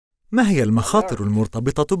ما هي المخاطر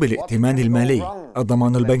المرتبطة بالائتمان المالي؟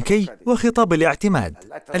 الضمان البنكي وخطاب الاعتماد.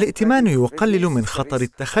 الائتمان يقلل من خطر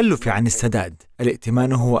التخلف عن السداد.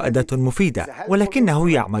 الائتمان هو أداة مفيدة، ولكنه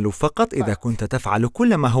يعمل فقط إذا كنت تفعل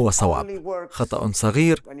كل ما هو صواب. خطأ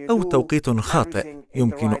صغير أو توقيت خاطئ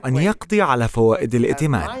يمكن أن يقضي على فوائد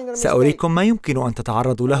الائتمان. سأريكم ما يمكن أن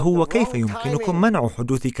تتعرضوا له وكيف يمكنكم منع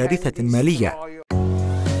حدوث كارثة مالية.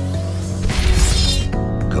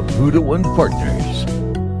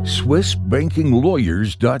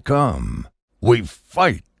 SwissBankingLawyers.com. We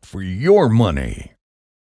fight for your money.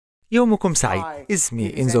 يومكم سعيد.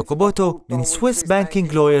 اسمي إنزو كوبوتو من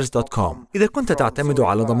SwissBankingLawyers.com. إذا كنت تعتمد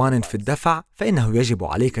على ضمان في الدفع، فإنه يجب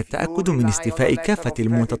عليك التأكد من استيفاء كافة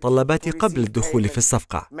المتطلبات قبل الدخول في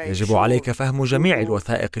الصفقة. يجب عليك فهم جميع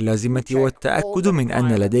الوثائق اللازمة والتأكد من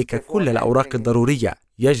أن لديك كل الأوراق الضرورية.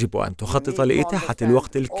 يجب أن تخطط لإتاحة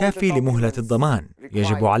الوقت الكافي لمهلة الضمان.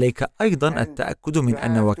 يجب عليك أيضاً التأكد من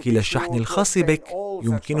أن وكيل الشحن الخاص بك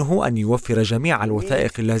يمكنه أن يوفر جميع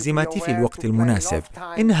الوثائق اللازمة في الوقت المناسب.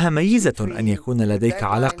 إنها ميزة أن يكون لديك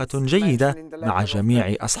علاقة جيدة مع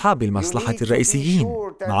جميع أصحاب المصلحة الرئيسيين.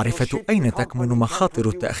 معرفة أين تكمن مخاطر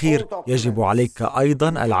التأخير. يجب عليك أيضاً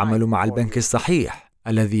العمل مع البنك الصحيح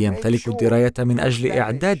الذي يمتلك الدراية من أجل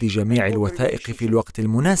إعداد جميع الوثائق في الوقت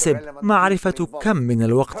المناسب. معرفة كم من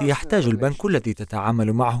الوقت يحتاج البنك الذي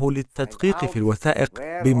تتعامل معه للتدقيق في الوثائق،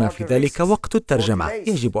 بما في ذلك وقت الترجمة.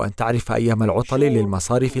 يجب أن تعرف أيام العطل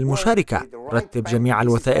للمصارف المشاركة. رتب جميع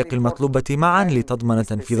الوثائق المطلوبة معا لتضمن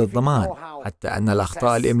تنفيذ الضمان، حتى أن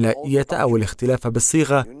الأخطاء الإملائية أو الاختلاف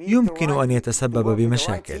بالصيغة يمكن أن يتسبب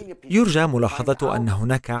بمشاكل. يرجى ملاحظة أن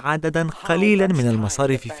هناك عددا قليلا من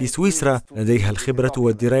المصارف في سويسرا لديها الخبرة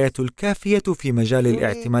والدراية الكافية في مجال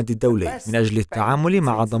الاعتماد الدولي من أجل التعامل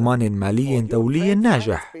مع ضمان مالي دولي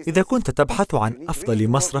ناجح. إذا كنت تبحث عن أفضل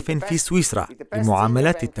مصرف في سويسرا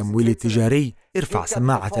لمعاملات التمويل التجاري، ارفع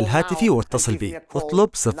سماعة الهاتف واتصل بي. اطلب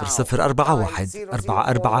 0041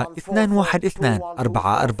 44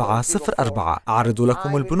 4404. أعرض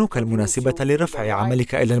لكم البنوك المناسبة لرفع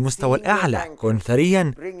عملك إلى المستوى الأعلى. كن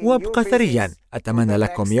ثريا وابق ثريا. أتمنى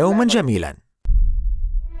لكم يوما جميلا.